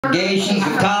Investigations,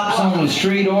 the cops on the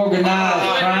street,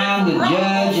 organized crime, the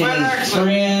judge and his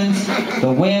friends,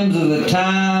 the whims of the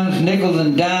times, nickels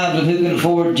and dimes of who can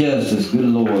afford justice. Good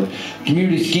Lord.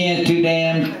 Community skin's too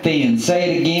damn thin.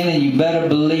 Say it again and you better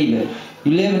believe it.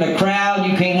 You live in a crowd,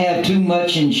 you can't have too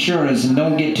much insurance, and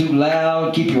don't get too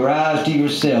loud. Keep your eyes to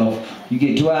yourself. You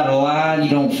get too out of line, you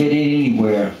don't fit in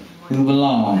anywhere. Move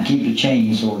along. Keep the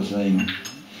change, sort of thing.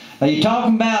 Are you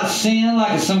talking about sin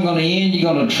like it's something going to end?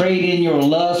 You're going to trade in your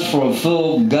lust for a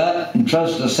full gut and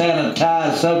trust a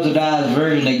sanitized, subsidized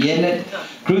version of getting it?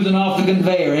 Cruising off the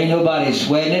conveyor, ain't nobody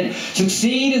sweating it.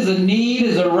 Succeed as a need,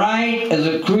 as a right, as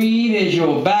a creed, as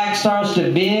your back starts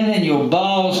to bend and your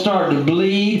balls start to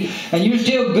bleed, and you're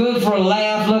still good for a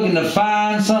laugh looking to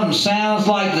find something sounds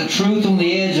like the truth on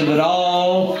the edge of it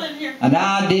all. An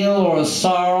ideal or a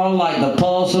sorrow like the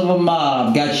pulse of a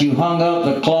mob got you hung up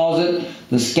the closet,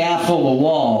 the scaffold, the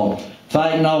wall,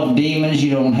 fighting off demons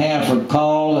you don't have for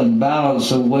call and balance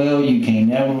so well you can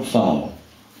never fall.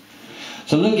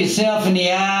 So look yourself in the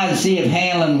eye and see if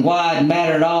handling wide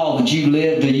matter at all that you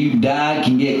live till you die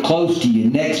can get close to you,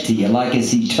 next to you, like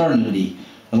it's eternity.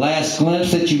 The last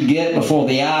glimpse that you get before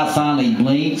the eye finally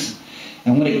blinks.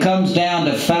 And when it comes down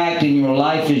to fact in your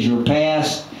life is your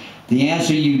past, the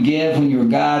answer you give when your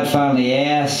God finally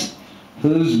asks,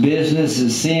 whose business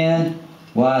is sin?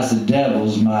 Why, it's the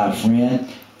devil's, my friend,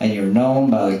 and you're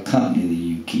known by the company that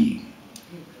you keep.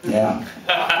 Yeah.